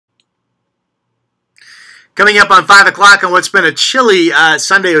Coming up on 5 o'clock on what's been a chilly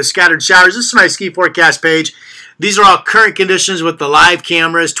Sunday with scattered showers. This is my ski forecast page. These are all current conditions with the live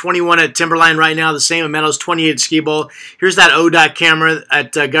cameras. 21 at Timberline right now, the same at Meadows, 28 at Ski Bowl. Here's that ODOT camera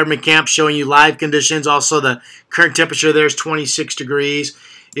at Government Camp showing you live conditions. Also, the current temperature there is 26 degrees.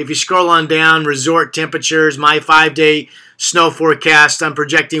 If you scroll on down, resort temperatures, my 5-day snow forecast, I'm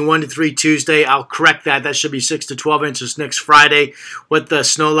projecting 1 to 3 Tuesday. I'll correct that. That should be 6 to 12 inches next Friday, what the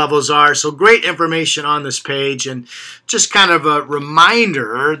snow levels are. So great information on this page. And just kind of a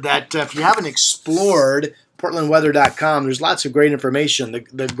reminder that if you haven't explored PortlandWeather.com, there's lots of great information.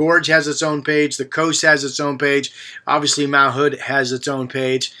 The Gorge has its own page. The Coast has its own page. Obviously, Mount Hood has its own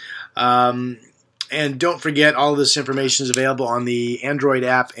page. And don't forget, all of this information is available on the Android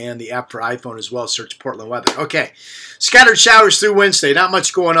app and the app for iPhone as well. Search Portland Weather. Okay, scattered showers through Wednesday. Not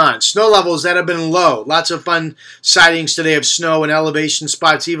much going on. Snow levels that have been low. Lots of fun sightings today of snow and elevation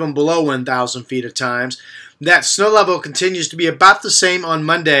spots even below 1,000 feet at times. That snow level continues to be about the same on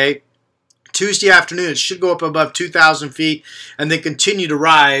Monday. Tuesday afternoon, it should go up above 2,000 feet and then continue to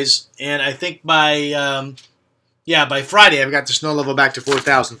rise. And I think by Friday, I've got the snow level back to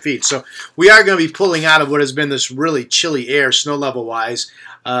 4,000 feet. So we are going to be pulling out of what has been this really chilly air, snow level-wise,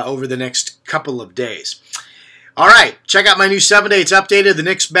 over the next couple of days. All right, check out my new 7-day. It's updated. The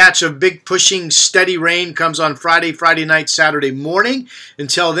next batch of big pushing steady rain comes on Friday night, Saturday morning.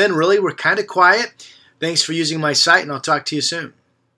 Until then, really, we're kind of quiet. Thanks for using my site, and I'll talk to you soon.